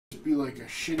just be like a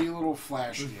shitty little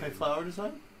flash game. Play flower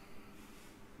design?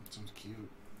 That sounds cute.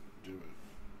 Do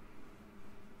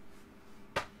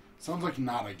it. Sounds like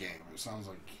not a game. It sounds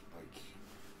like a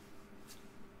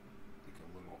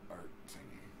little art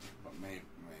thingy. But maybe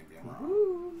I'm wrong.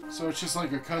 Ooh. So it's just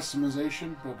like a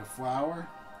customization, but a flower.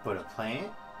 Put a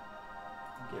plant.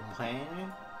 Get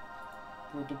planted.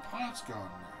 But the pot's gone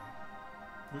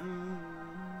now.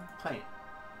 Plant.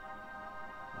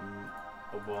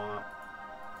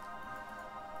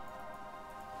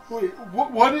 Wait,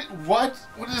 what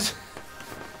is...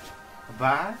 A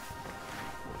buy?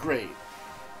 Great.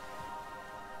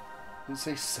 Did it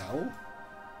say sell?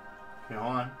 Okay,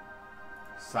 hold on.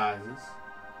 Sizes.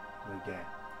 We get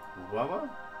Bubba.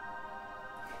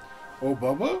 Oh,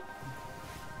 Bubba?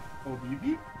 Oh,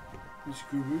 BB?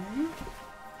 Scooby?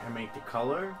 I make the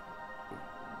color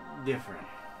different.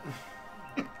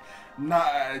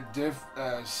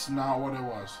 It's not what it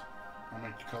was. I'll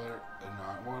make the color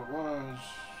not what it was.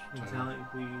 Metallic,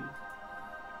 please.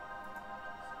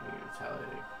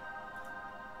 Metallic.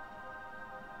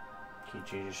 Can you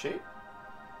change the shape?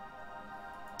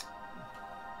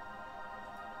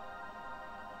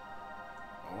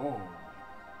 Oh.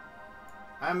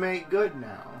 I make good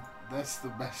now. That's the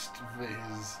best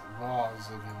vase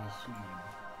I've ever seen.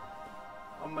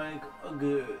 I make a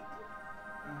good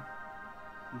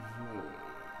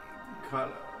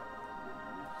color.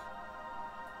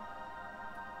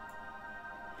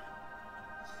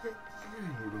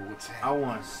 I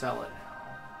want to sell it now.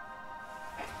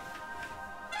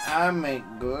 I make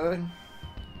good.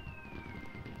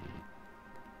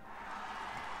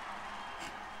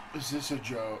 Is this a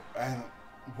joke? And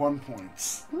 1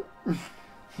 point.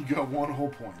 You got 1 whole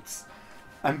point.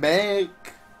 I'm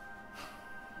back.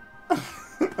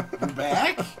 You're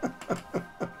back?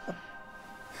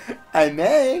 I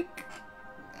make.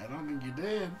 I don't think you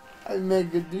did. I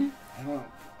make a dude. I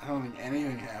don't think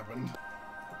anything happened.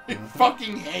 I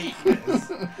fucking hate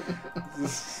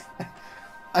this.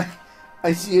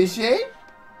 I see a shape.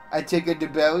 I take it to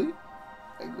belly.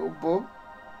 I go boom.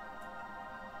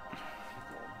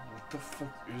 What the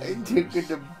fuck is I this? take it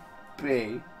to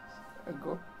bay. I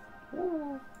go.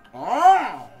 Whoa.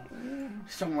 Oh!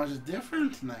 So much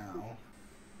different now. Oh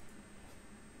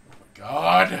my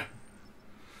god.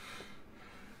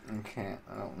 Okay,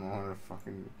 I don't know how to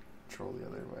fucking control the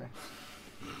other way.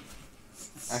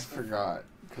 I forgot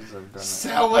because I've done it.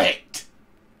 Sell it!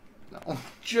 No.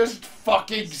 Just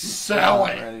fucking sell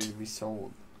It's it! not ready to be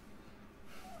sold.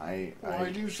 Why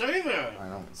do you say that? I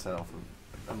don't sell for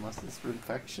unless it's for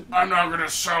infection. I'm not gonna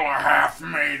sell a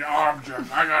half-made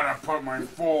object. I gotta put my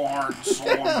full heart and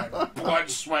soul and my blood,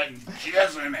 sweat, and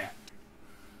jizz in it.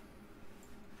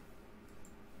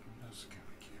 That's kinda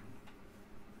cute.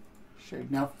 Sure.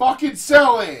 Now fucking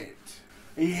sell it!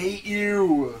 I hate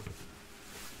you!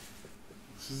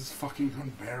 This is fucking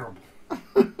unbearable.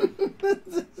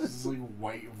 This is like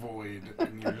white void,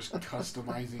 and you're just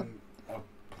customizing a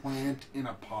plant in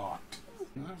a pot.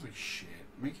 That was like shit.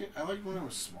 Make it. I like when it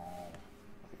was small.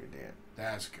 You did.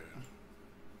 That's good.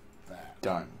 That.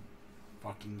 Done.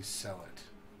 Fucking sell it.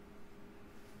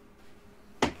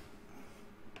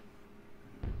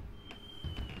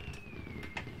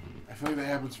 I feel like that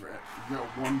happens for. We got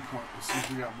 1 point. It seems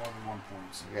we got more than 1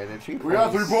 point. You got 3 points. We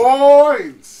got 3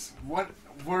 points. What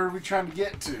are we trying to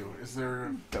get to? Is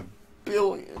there The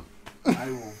billion.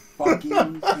 I will fucking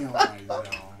kill myself.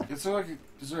 Is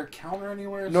there a counter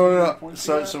anywhere? No.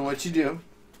 So what you do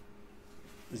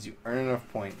is you earn enough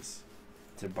points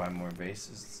to buy more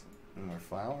vases and more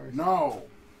flowers. No.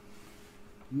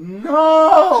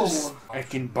 I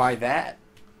can buy that.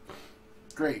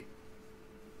 Great.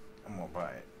 And we'll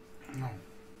buy it. No.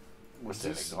 Was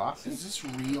it a glossy? Is this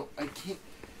real? I can't.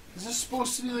 Is this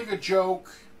supposed to be like a joke?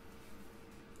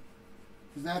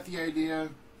 Is that the idea?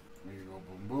 Make it go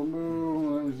boom, boom,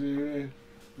 boom. Let me see.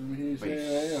 Let me hear you say,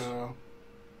 hey-oh.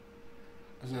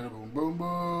 I said, boom, boom,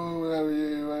 boom. Let me hear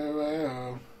you,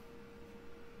 hey-oh.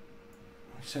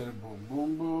 I said, boom,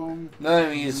 boom, boom. Let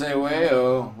me say,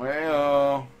 way-oh,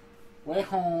 way-oh. Way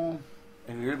home.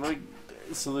 And you're like,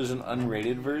 so there's an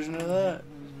unrated version of that?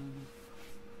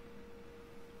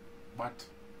 What?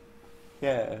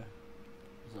 Yeah.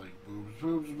 It's like, boobs,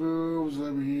 boobs, boobs.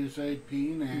 Let me hear you say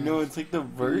penis. No, it's like the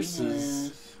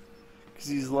verses. Because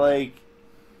he's like,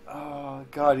 oh,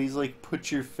 God, he's like,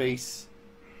 put your face.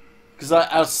 Because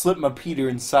I'll slip my Peter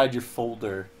inside your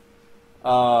folder.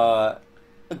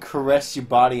 Caress your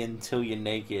body until you're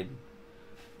naked.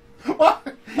 What?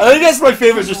 I think that's my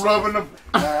favorite. Just rubbing the...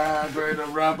 going to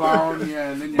rub on you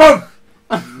and then you... Boom!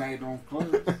 And they don't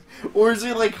close. Or is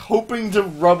he like hoping to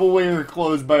rub away her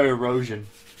clothes by erosion?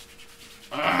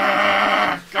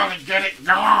 Gotta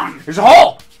There's a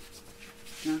hole!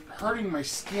 You're hurting my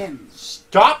skin.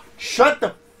 Stop! Shut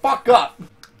the fuck up!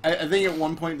 I think at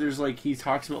one point there's like, he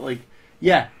talks about like,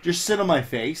 yeah, just sit on my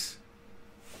face.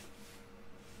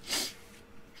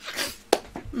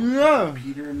 Yeah.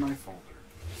 Peter in my folder.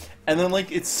 And then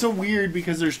like, it's so weird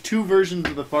because there's two versions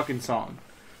of the fucking song.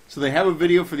 So they have a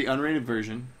video for the unrated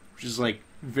version, which is like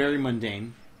very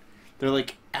mundane. They're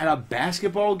like at a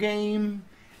basketball game,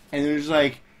 and there's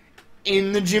like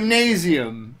in the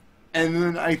gymnasium. And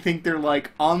then I think they're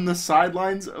like on the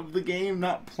sidelines of the game,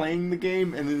 not playing the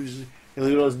game, and then just, hey,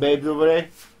 look at those babes over there.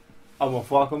 I'm gonna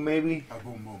fuck them, maybe.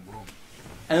 Boom, boom, boom.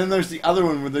 And then there's the other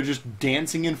one where they're just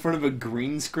dancing in front of a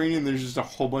green screen, and there's just a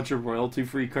whole bunch of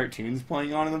royalty-free cartoons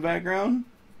playing on in the background.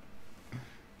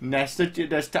 And that's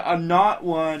the not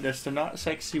one. That's the not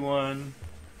sexy one.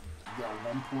 You got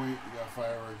 1 point. You got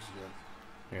fireworks.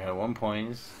 You got 1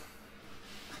 point.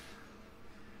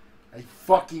 I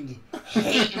fucking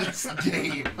hate this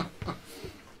game.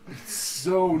 It's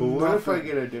so But what if I nothing.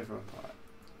 get a different pot?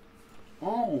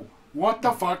 Oh, what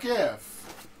the fuck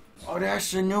if? Oh,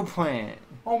 that's the new plant.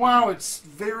 Oh wow, it's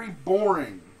very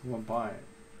boring. You want to buy it?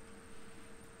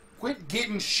 Quit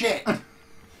getting shit.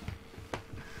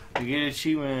 You get an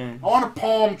achievement. I want a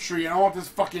palm tree and I want this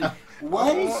fucking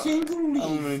one single I want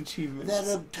an leaf achievement. that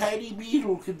a tiny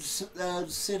beetle could sit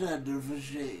under for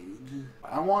shade.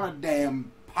 I want a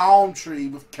damn palm tree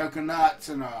with coconuts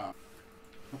and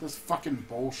with this fucking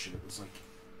bullshit. It's like,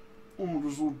 oh,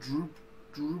 there's a little droop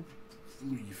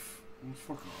leaf. Oh,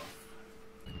 fuck off.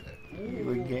 Like that. You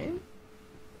a game?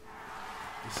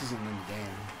 This isn't in the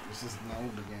game. This is not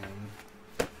in the game.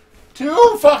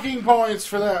 2 fucking points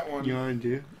for that one. You want to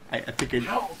do? I think it.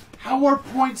 How are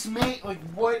points made? Like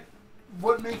what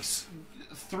makes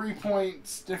 3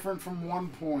 points different from 1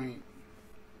 point?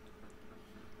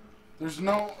 There's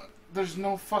no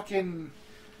fucking.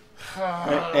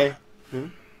 Hey.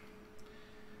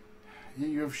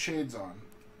 You have shades on.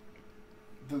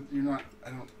 You're not. I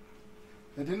don't.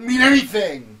 That didn't mean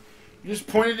anything. You just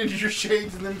pointed into your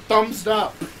shades and then thumbs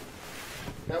up.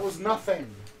 That was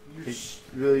nothing. You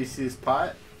really see this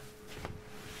pot?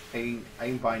 I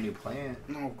can buy a new plant.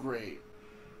 Oh, great.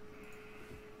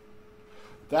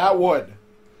 That would.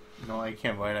 No, I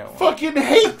can't buy that one. Fucking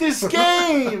hate this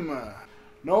game!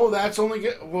 No, that's only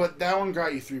what that one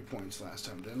got you 3 points last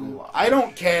time, didn't it? I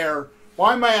don't care.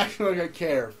 Why am I acting like I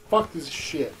care? Fuck this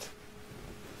shit.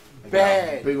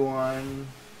 Bad. Big one.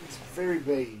 It's very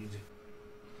bad.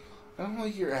 I don't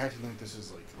like you're acting like this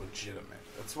is like legitimate.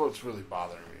 That's what's really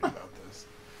bothering me about this.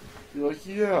 You're like,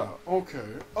 yeah, okay.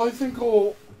 I think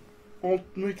I'll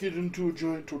make it into a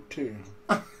giant tortilla.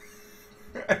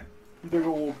 a big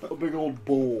old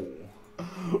bowl.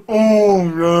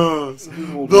 Oh yes,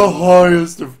 The the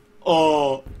highest of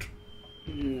art.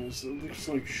 Yes, it looks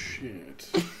like shit.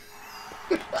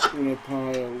 In a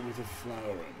pile with a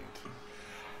flower in it.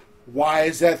 Why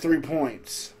is that 3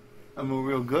 points? I'm a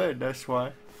real good. That's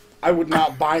why. I would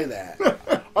not buy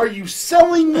that. Are you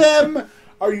selling them?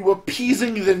 Are you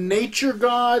appeasing the nature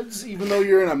gods, even though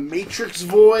you're in a matrix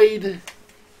void?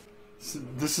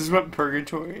 This is what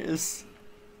purgatory is.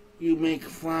 You make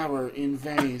flower in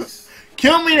vase.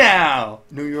 Kill me now!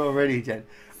 No, you're already dead.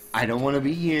 I don't want to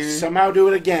be here. Somehow do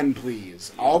it again,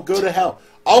 please. I'll go to hell.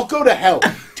 I'll go to hell.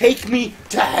 Take me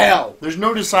to hell. There's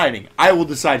no deciding. I will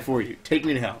decide for you. Take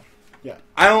me to hell. Yeah.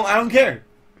 I don't care.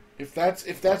 If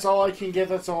that's all I can get,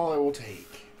 that's all I will take.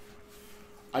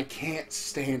 I can't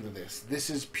stand this.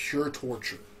 This is pure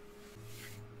torture.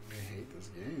 I hate this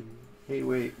game. Hey,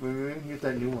 wait. Get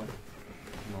that new one.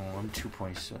 No, I'm 2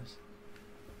 points. Sus.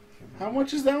 How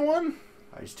much is that one?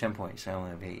 It's 10 points. I only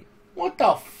have 8. What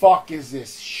the fuck is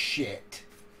this shit?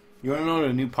 You want to know what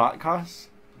a new pot costs?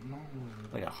 No.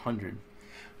 Like 100.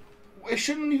 It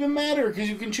shouldn't even matter because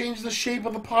you can change the shape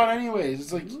of the pot anyways.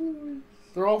 It's like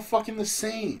they're all fucking the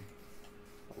same.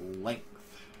 Length.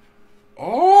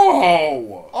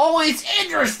 Oh, it's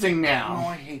interesting Oh, now.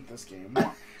 I hate this game.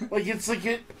 It's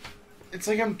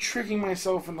like I'm tricking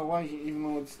myself into liking it, even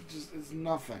though it's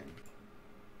nothing.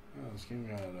 Oh, this game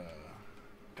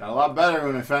Got a lot better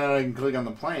when I found out I can click on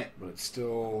the plant. but it's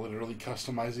still literally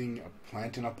customizing a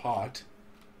plant in a pot.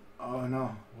 Oh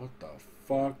no. What the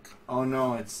fuck? Oh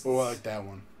no, it's. Oh, I like that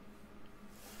one.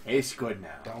 It's good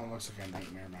now. That one looks like a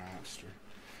nightmare monster.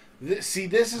 This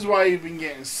is why you've been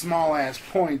getting small ass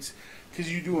points,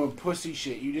 because you doing pussy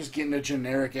shit. You just getting a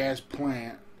generic ass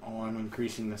plant. Oh, I'm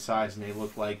increasing the size and they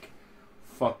look like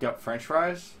fucked up French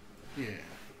fries. Yeah.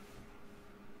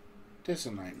 This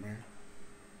a nightmare.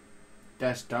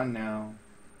 That's done now.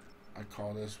 I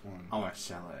call this one. I'm gonna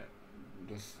sell it.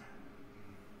 This.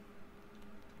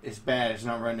 It's bad. It's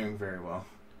not rendering very well.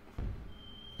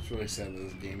 It's It's really sad that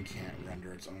this game can't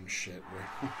render its own shit.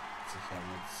 Right? It's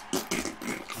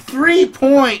like 3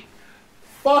 point.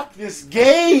 fuck this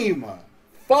game!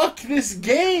 Fuck this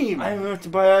game! I have to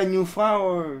buy a new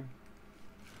flower.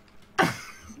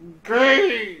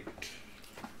 Great!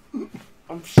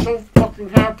 I'm so fucking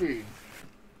happy.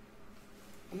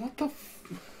 What the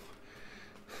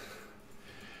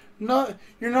No,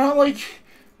 you're not, like,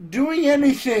 doing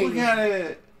anything. Look at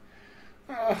it.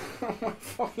 Oh my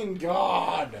fucking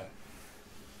god.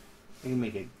 You can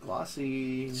make it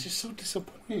glossy. It's just so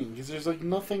disappointing because there's, like,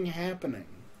 nothing happening.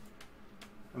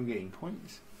 I'm getting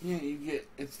points. Yeah,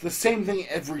 it's the same thing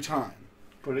every time.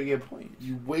 But I get points.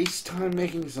 You waste time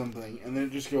making something and then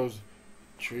it just goes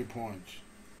 3 points.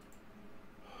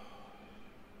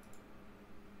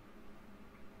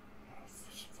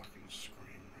 This fucking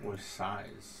scream. What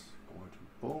size? Going to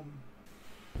boom.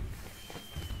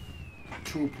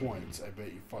 2 points. I bet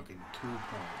you fucking 2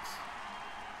 points.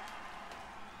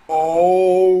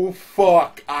 Oh,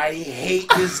 fuck. I hate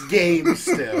this game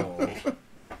still.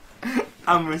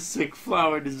 I'm a sick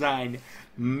flower design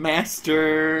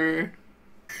master.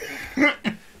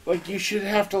 Like, you should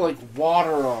have to, like,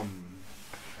 water them.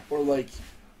 Or, like,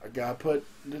 I gotta put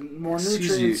more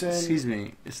nutrients in. Excuse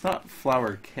me. It's not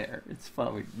flower care. It's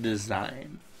flower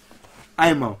design.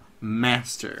 I'm a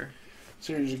master.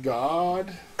 So you're just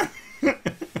God?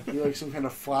 You're like some kind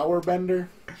of flower bender?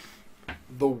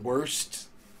 The worst?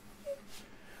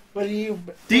 What do you...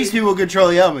 These people control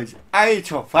the elements. I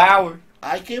control flower.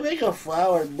 I can make a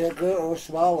flower bigger or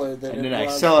smaller than And then I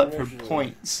was sell it for originally.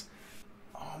 points.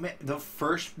 Oh man, the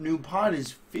first new pod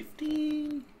is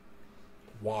 50.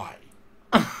 Why?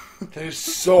 There's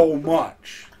so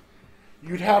much.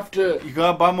 You'd have to... You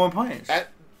gotta buy more points.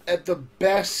 At the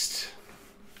best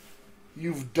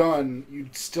you've done,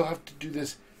 you'd still have to do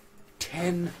this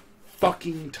 10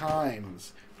 fucking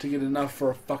times to get enough for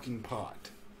a fucking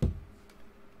pot.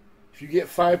 If you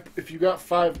got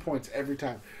 5 points every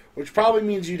time, which probably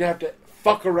means you'd have to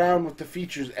fuck around with the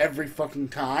features every fucking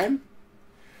time,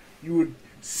 you would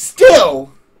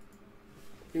still...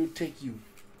 It would take you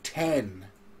 10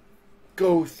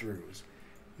 go-throughs.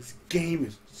 This game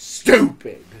is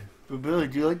stupid. But Billy,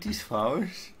 do you like these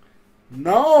flowers?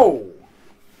 No!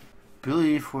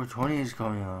 Billy 420 is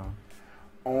coming on.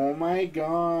 Oh my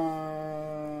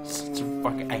god. Such a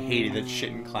fucking... I hated that shit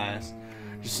in class.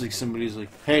 Just like somebody's like,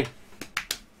 hey,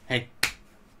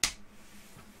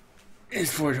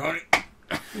 it's 420.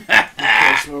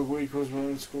 I smoke weed because we're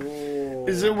in school.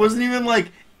 It wasn't even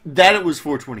like that it was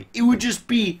 420. It would just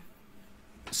be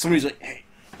somebody's like, hey,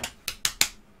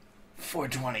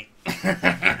 420.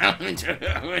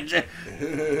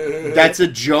 That's a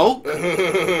joke?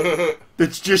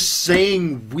 That's just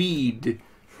saying weed.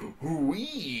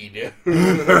 Weed? I'm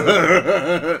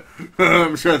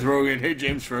Seth Rogen. Hey,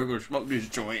 James Franco, smoke this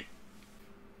joint.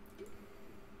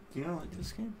 Do you not like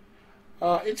this game?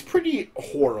 It's pretty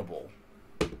horrible.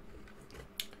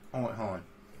 Hold on.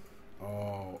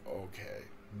 Oh, okay.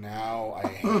 Now I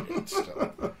hate it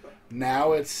still.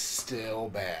 Now it's still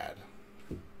bad.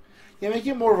 Yeah, make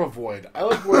it more of a void. I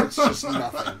like where it's just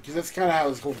nothing, because that's kind of how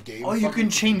this whole game. Oh, you can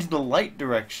change the light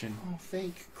direction. Oh,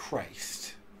 thank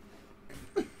Christ!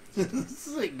 This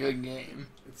is a good game.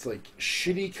 It's like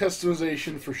shitty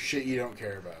customization for shit you don't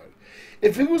care about.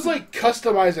 If it was like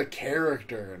customize a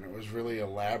character and it was really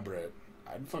elaborate,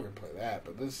 I'd fucking play that.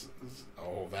 But this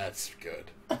oh, that's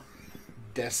good.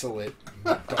 Desolate,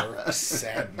 dark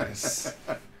sadness.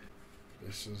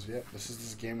 This is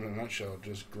this game in a nutshell.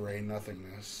 Just gray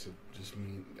nothingness. It just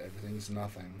means everything's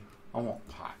nothing. I want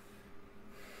pot.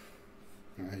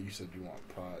 You said you want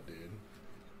pot, dude.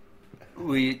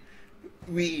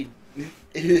 Weed.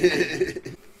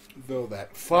 Though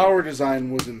that flower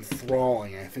design was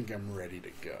enthralling, I think I'm ready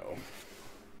to go.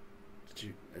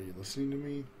 Are you listening to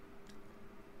me?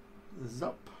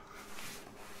 Zup.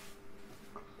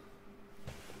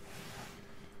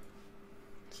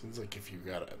 Sounds like if you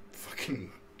got a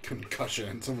fucking concussion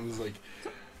and someone was like,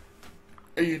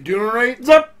 "Are you doing all right?"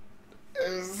 Zup.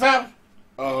 Zup.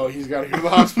 Oh, he's got to go to the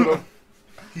hospital.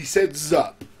 He said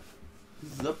zup.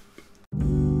 Zup.